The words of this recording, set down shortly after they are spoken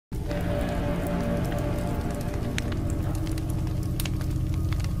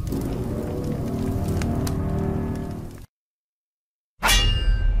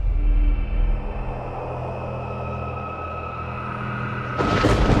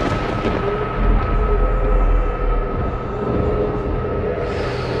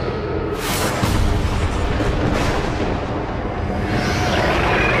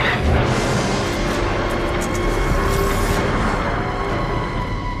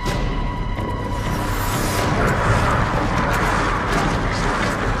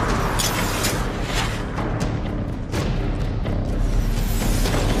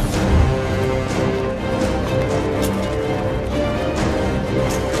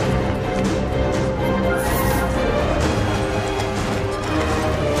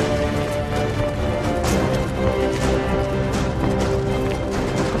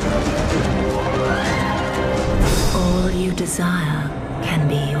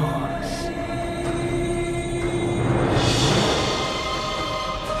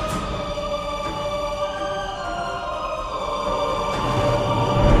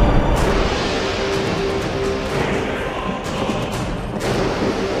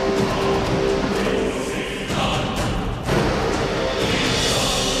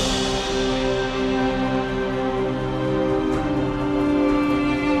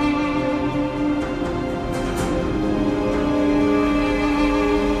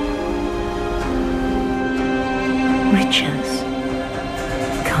riches,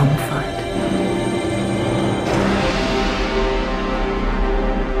 comfort.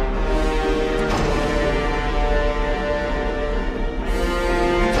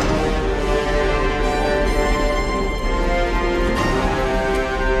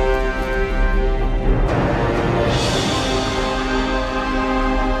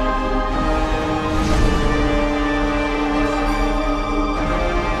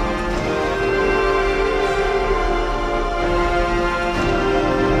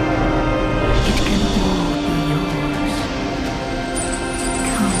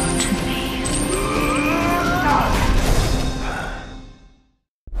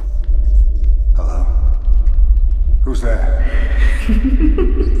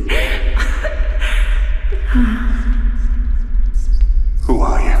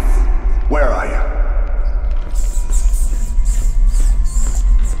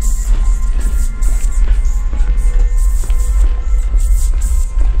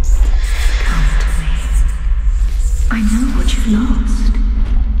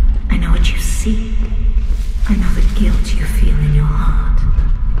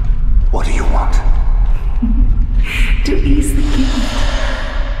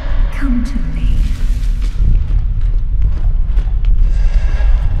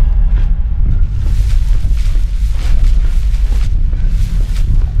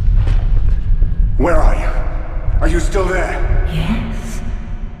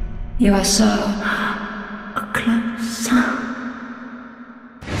 You are so close.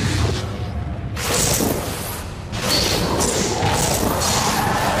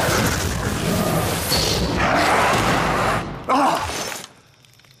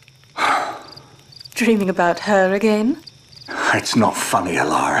 Dreaming about her again? It's not funny,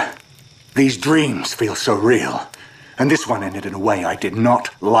 E'lara. These dreams feel so real. And this one ended in a way I did not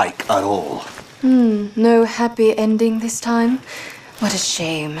like at all. No happy ending this time? What a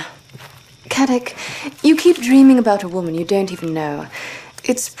shame. Caddoc, you keep dreaming about a woman you don't even know.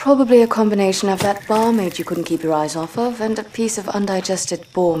 It's probably a combination of that barmaid you couldn't keep your eyes off of and a piece of undigested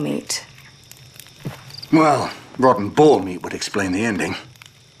boar meat. Well, rotten boar meat would explain the ending.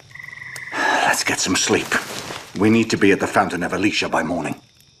 Let's get some sleep. We need to be at the Fountain of Alicia by morning.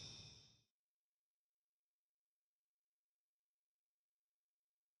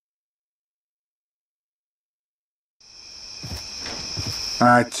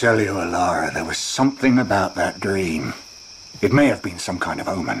 I tell you, E'lara, there was something about that dream. It may have been some kind of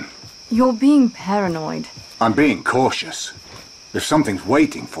omen. You're being paranoid. I'm being cautious. If something's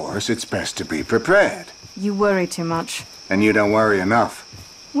waiting for us, it's best to be prepared. You worry too much. And you don't worry enough.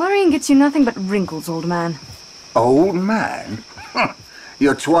 Worrying gets you nothing but wrinkles, old man. Old man?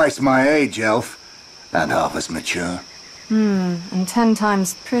 You're twice my age, elf. And half as mature. And 10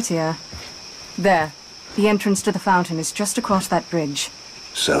 times prettier. There. The entrance to the fountain is just across that bridge.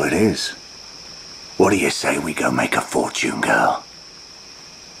 So it is. What do you say we go make a fortune, girl?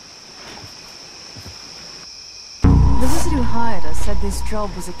 The wizard who hired us said this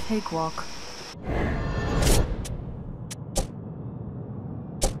job was a cakewalk.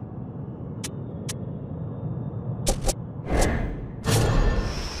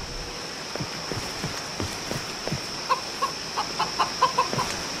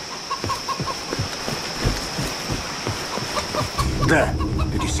 There.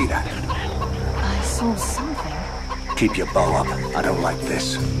 Did you see that? I saw something. Keep your bow up. I don't like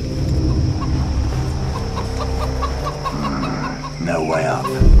this. No way up.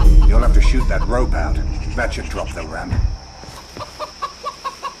 You'll have to shoot that rope out. That should drop the ramp.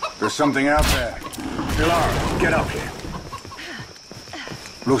 There's something out there. E'lara, get up here.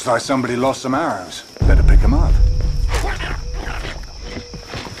 Looks like somebody lost some arrows. Better pick them up.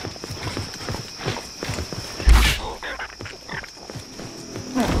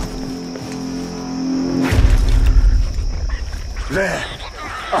 There.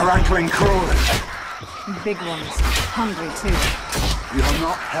 A rattling crawler. Big ones. Hungry, too. You're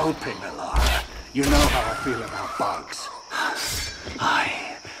not helping, E'lara. You know how I feel about bugs.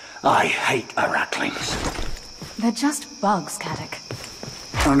 I hate rattlings. They're just bugs, Caddoc.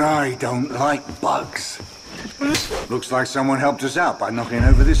 And I don't like bugs. Looks like someone helped us out by knocking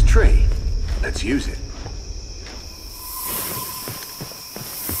over this tree. Let's use it.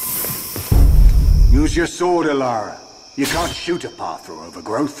 Use your sword, E'lara. You can't shoot a path through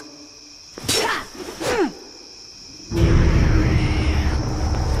overgrowth.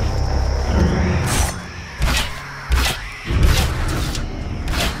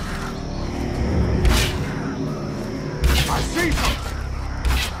 I see something!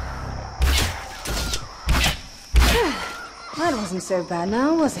 That wasn't so bad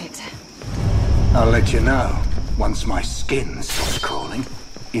now, was it? I'll let you know once my skin stops crawling.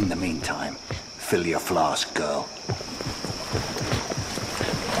 In the meantime, fill your flask, girl.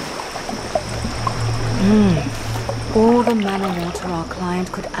 All the mana water our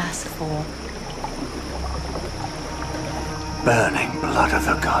client could ask for. Burning blood of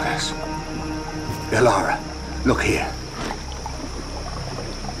the goddess. E'lara, look here.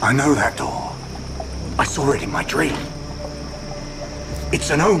 I know that door. I saw it in my dream.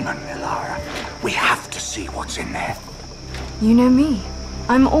 It's an omen, E'lara. We have to see what's in there. You know me.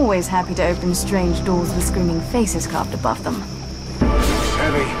 I'm always happy to open strange doors with screaming faces carved above them. It's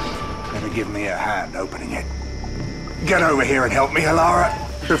heavy. Better give me a hand opening it. Get over here and help me, E'lara,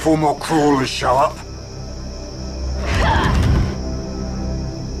 before more crawlers show up.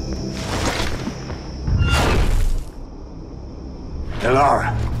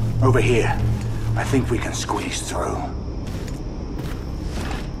 E'lara, over here. I think we can squeeze through.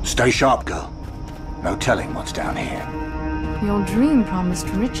 Stay sharp, girl. No telling what's down here. Your dream promised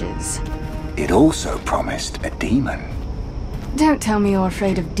riches. It also promised a demon. Don't tell me you're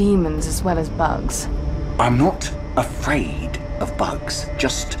afraid of demons as well as bugs. I'm not afraid of bugs,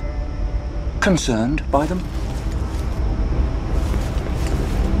 just concerned by them.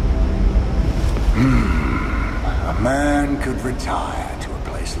 A man could retire to a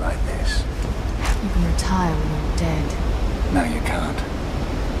place like this. You can retire when you're dead. No, you can't.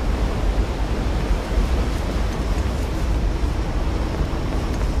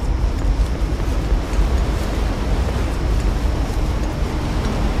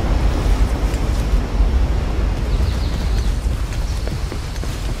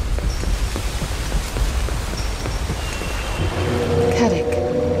 Caddoc,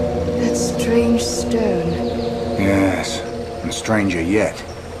 that strange stone. Yes, and stranger yet,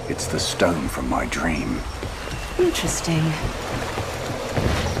 it's the stone from my dream. Interesting.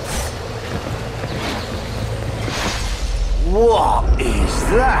 What is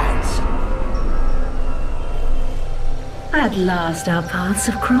that? At last our paths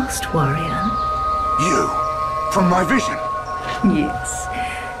have crossed, warrior. You, from my vision. Yes.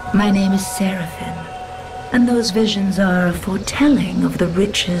 My name is Seraphim, and those visions are a foretelling of the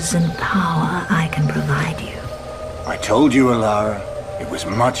riches and power I can provide you. I told you, E'lara, it was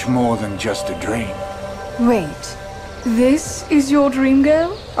much more than just a dream. Wait, this is your dream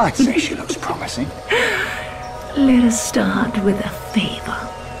girl? I'd say she looks promising. Let us start with a favor.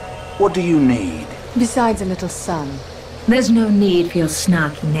 What do you need? Besides a little sun. There's no need for your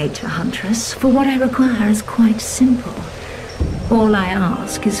snarky nature, Huntress, for what I require is quite simple. All I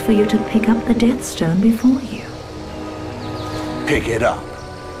ask is for you to pick up the Deathstone before you. Pick it up.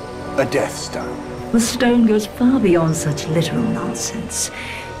 A Deathstone. The stone goes far beyond such literal nonsense.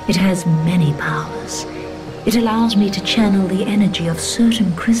 It has many powers. It allows me to channel the energy of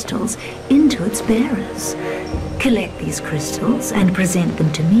certain crystals into its bearers. Collect these crystals and present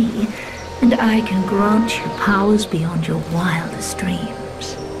them to me, and I can grant you powers beyond your wildest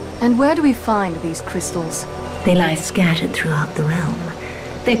dreams. And where do we find these crystals? They lie scattered throughout the realm.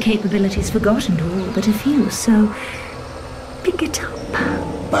 Their capabilities forgotten to all but a few, so pick it up.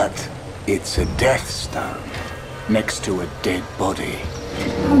 But it's a Deathstone next to a dead body.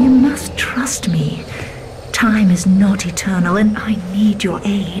 Oh, you must trust me. Time is not eternal, and I need your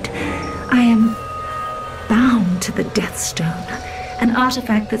aid. I am bound to the Deathstone, an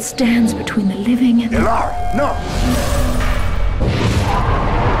artifact that stands between the living and the... E'lara, no!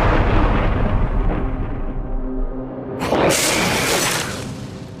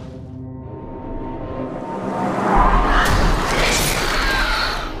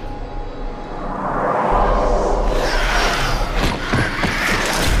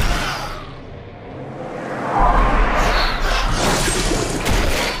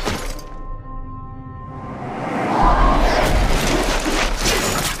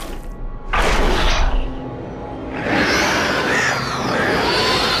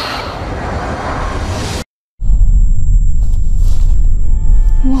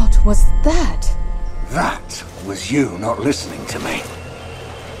 What was that? That was you not listening to me.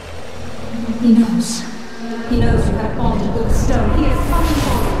 He knows. He knows you have bonded with the stone. He is coming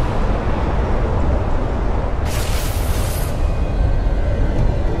for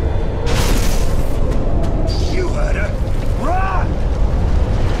you. You heard her. Run!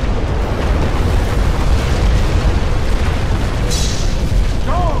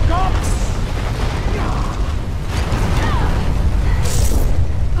 Go, go!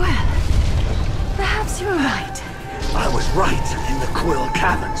 Perhaps you're right. I was right in the Quill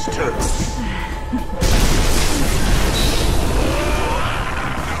Caverns, too.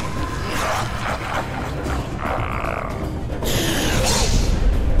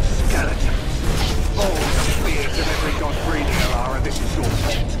 Skeleton. All spears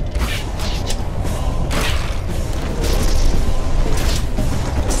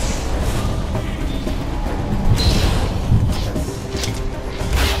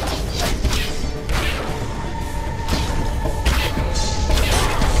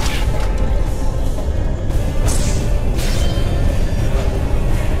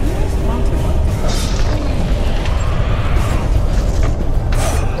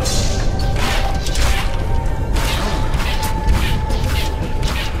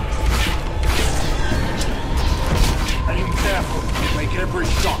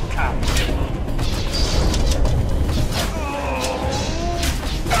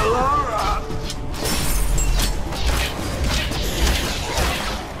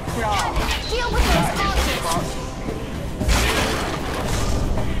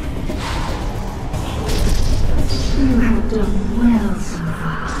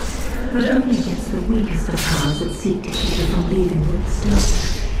but only against the weakest of powers that seek to keep you from leaving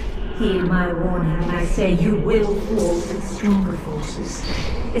Deathstone. Heed my warning when I say you will fall to the stronger forces.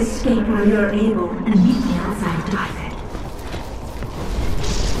 Escape while you're able and meet me outside of Dartford.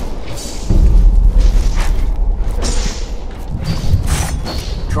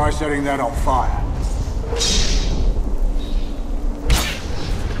 Try setting that on fire.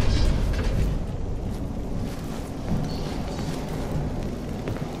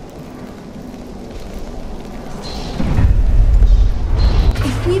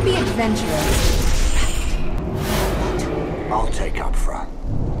 If we be adventurers... I'll take up front.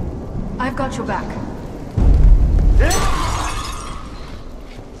 I've got your back.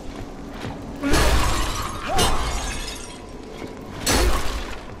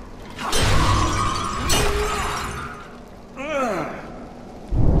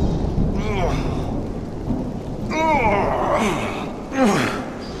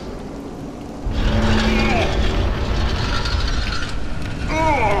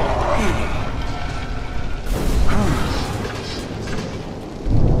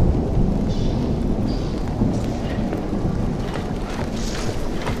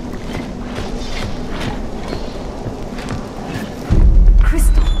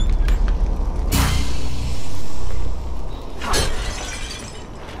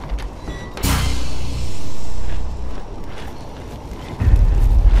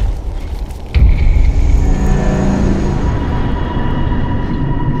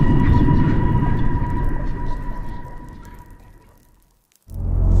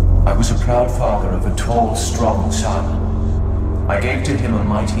 Strong son. I gave to him a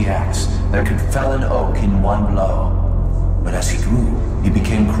mighty axe that could fell an oak in one blow. But as he grew, he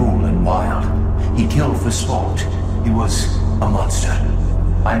became cruel and wild. He killed for sport. He was a monster.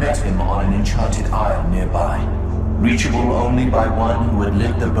 I met him on an enchanted isle nearby, reachable only by one who had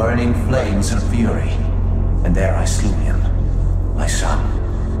lit the burning flames of fury. And there I slew him, my son.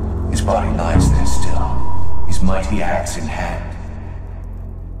 His body lies there still, his mighty axe in hand.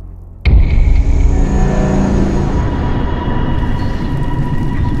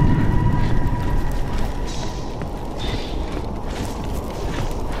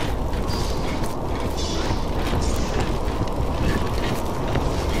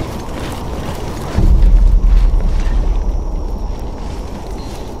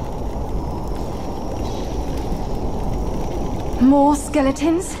 More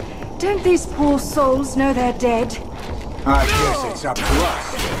skeletons? Don't these poor souls know they're dead? I guess it's up to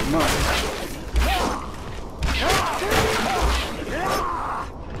us, must.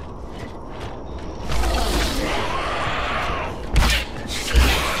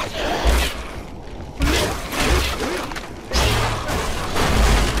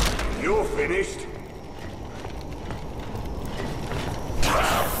 You're finished.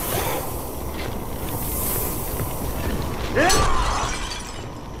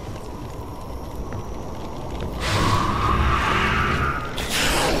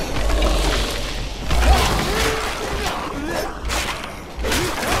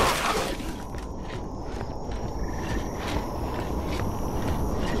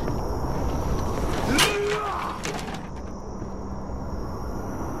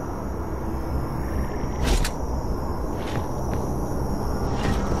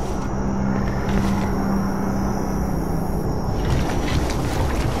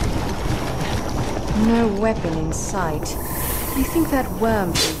 No weapon in sight. I think that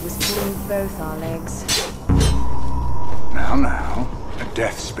worm pig was pulling both our legs. Now, a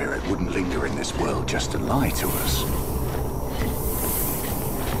death spirit wouldn't linger in this world just to lie to us.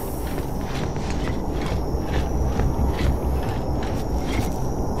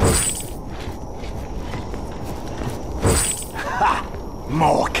 Ha!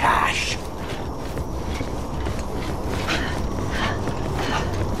 More cash!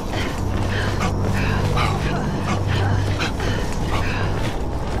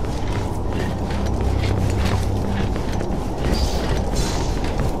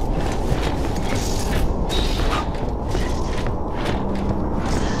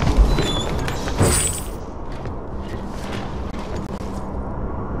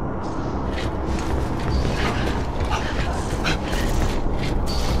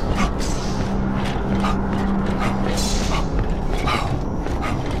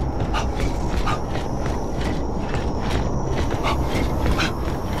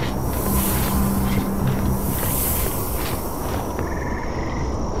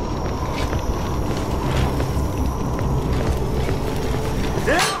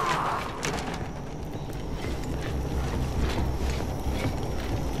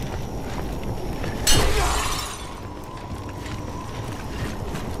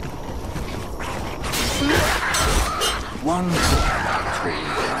 One thought about tall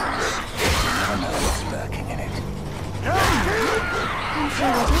grass. You never know what's lurking in it. And so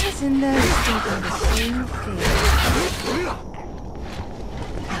whatever's in there is thinking the same thing.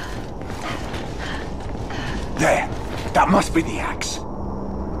 There! That must be the axe.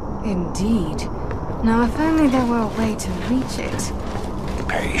 Indeed. Now, if only there were a way to reach it.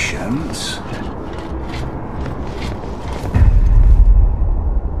 Patience.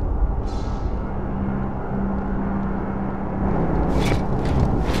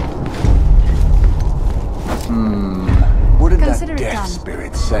 What did Consider that it death done.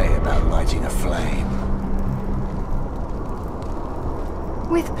 spirit say about lighting a flame?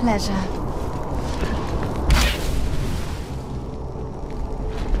 With pleasure.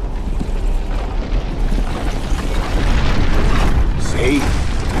 See?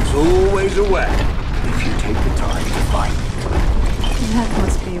 There's always a way, if you take the time to find it. That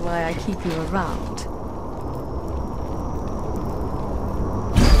must be why I keep you around.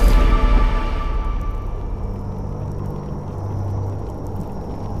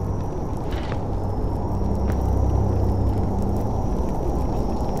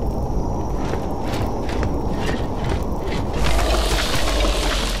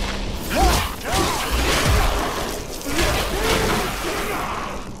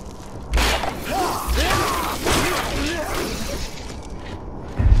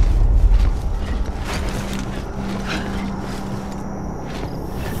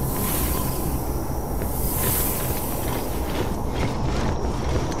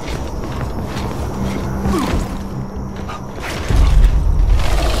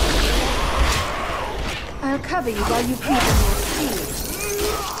 I'll cover you while you feed on your speed.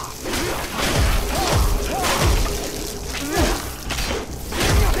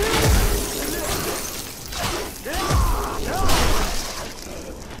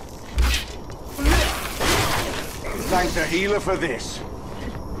 Thank the healer for this.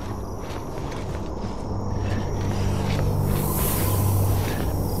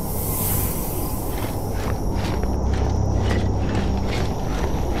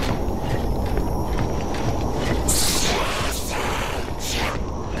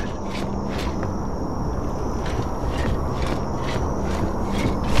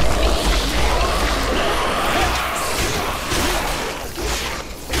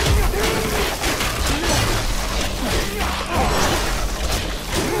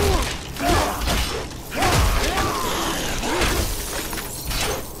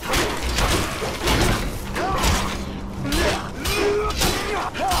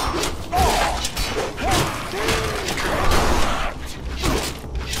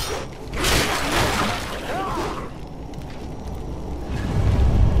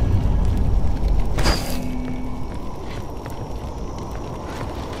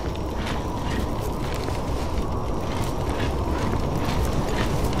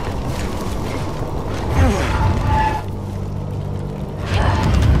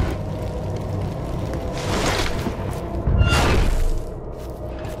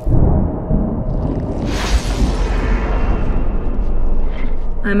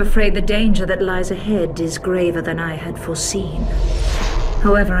 I'm afraid the danger that lies ahead is graver than I had foreseen.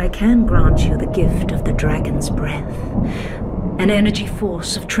 However, I can grant you the gift of the dragon's breath, an energy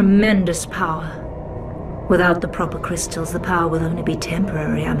force of tremendous power. Without the proper crystals, the power will only be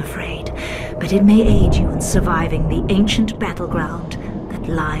temporary, I'm afraid, but it may aid you in surviving the ancient battleground that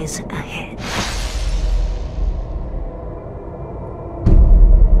lies ahead.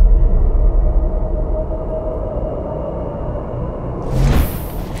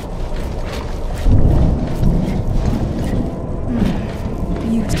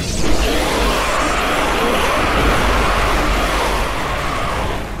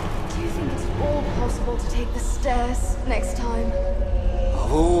 Next time.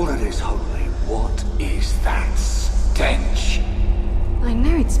 Of all that is holy, what is that stench? I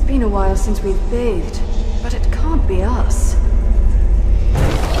know it's been a while since we've bathed, but it can't be us.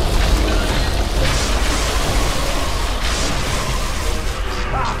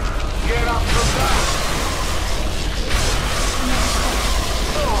 Get up from that!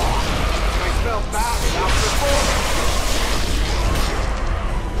 Oh, I smell bad enough before.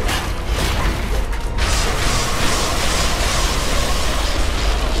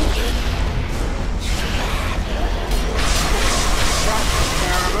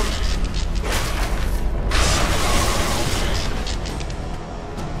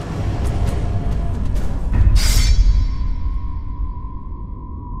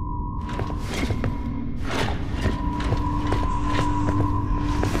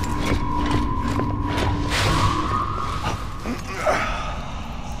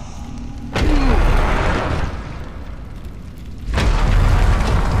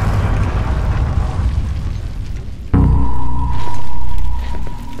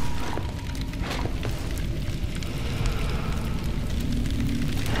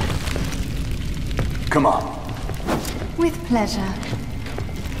 Come on. With pleasure.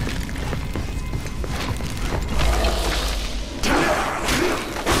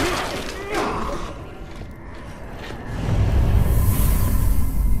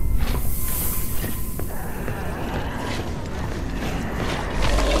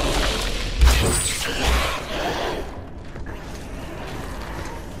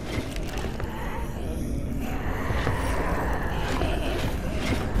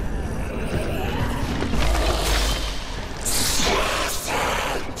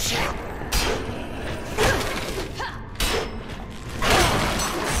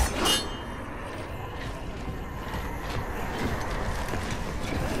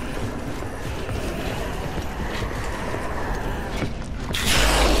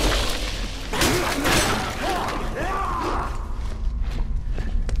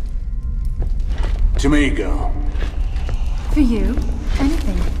 To me, girl. For you,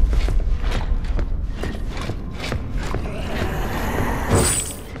 anything.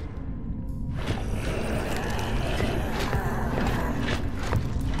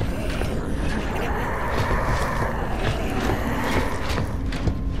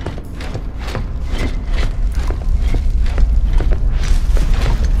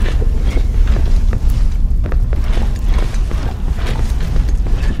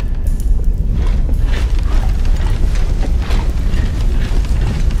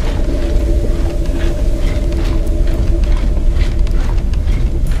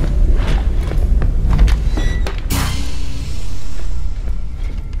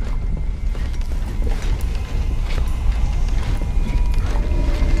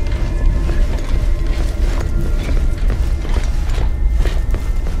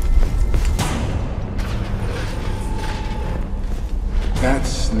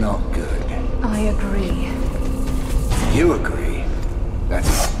 That's not good. I agree. You agree? That's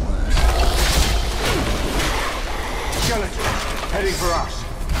not worse. Skeleton, heading for us.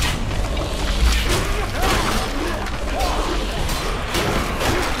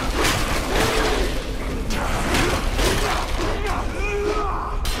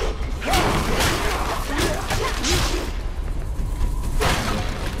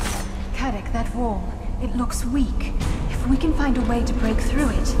 Caddoc, that wall. It looks weak. If we can find a way to break through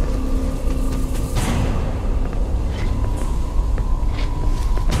it.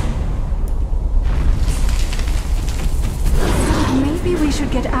 Maybe we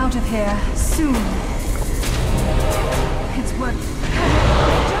should get out of here soon. It's what... I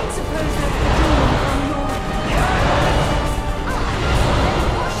don't suppose that's the demon from your...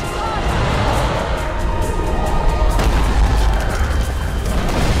 Push harder!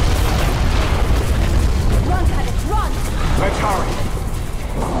 Run, Caddoc, run! Let's hurry.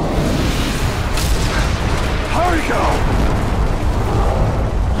 Hurry, girl!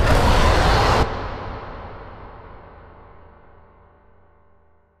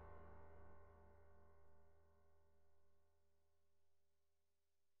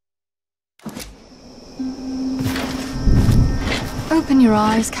 Open your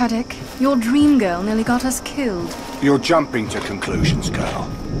eyes, Caddoc. Your dream girl nearly got us killed. You're jumping to conclusions, girl.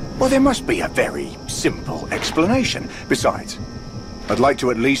 Well, there must be a very simple explanation. Besides, I'd like to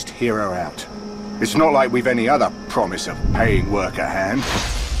at least hear her out. It's not like we've any other promise of paying work at hand.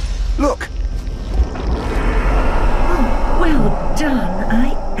 Look! Oh, well done.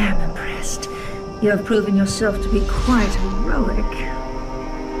 I am impressed. You have proven yourself to be quite heroic.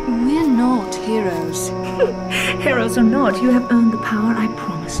 We're not heroes. Heroes or not, you have earned the power I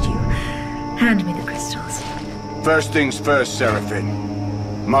promised you. Hand me the crystals. First things first,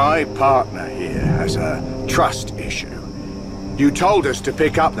 Seraphine. My partner here has a trust issue. You told us to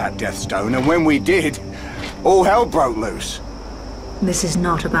pick up that Deathstone, and when we did, all hell broke loose. This is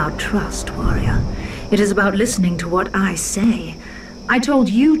not about trust, warrior. It is about listening to what I say. I told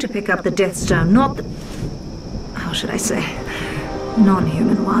you to pick up the Deathstone, not the... how should I say?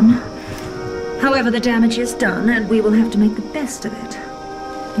 Non-human one. However, the damage is done, and we will have to make the best of it.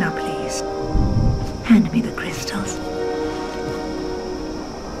 Now, please, hand me the crystals.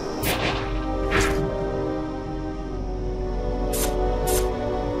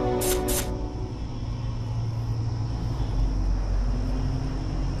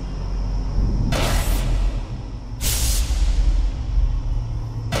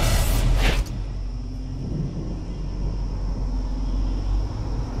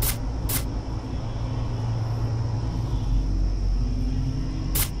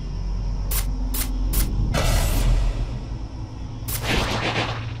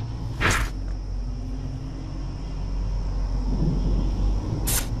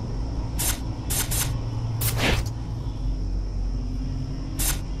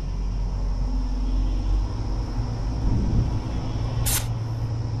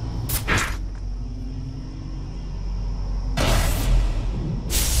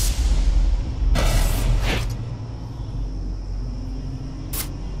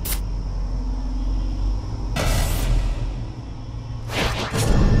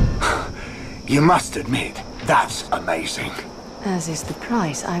 You must admit, that's amazing. As is the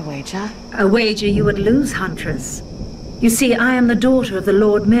price, I wager. A wager you would lose, Huntress. You see, I am the daughter of the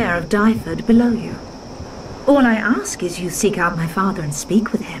Lord Mayor of Dyford below you. All I ask is you seek out my father and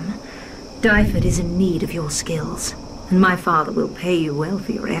speak with him. Dyford is in need of your skills, and my father will pay you well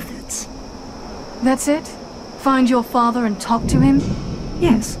for your efforts. That's it? Find your father and talk to him?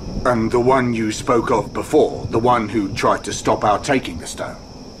 Yes. And the one you spoke of before, the one who tried to stop our taking the stone?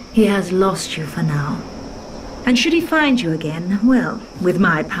 He has lost you for now. And should he find you again, well, with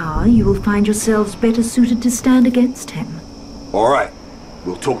my power, you will find yourselves better suited to stand against him. All right.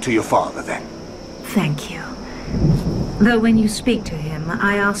 We'll talk to your father then. Thank you. Though when you speak to him,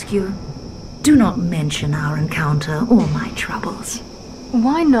 I ask you, do not mention our encounter or my troubles.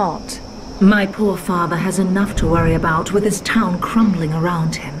 Why not? My poor father has enough to worry about with his town crumbling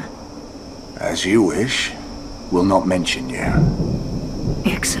around him. As you wish. We'll not mention you.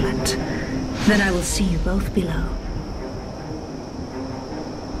 Excellent. Then I will see you both below.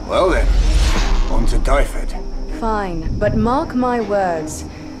 Well then, on to Dyford. Fine, but mark my words.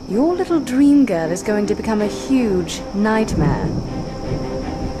 Your little dream girl is going to become a huge nightmare.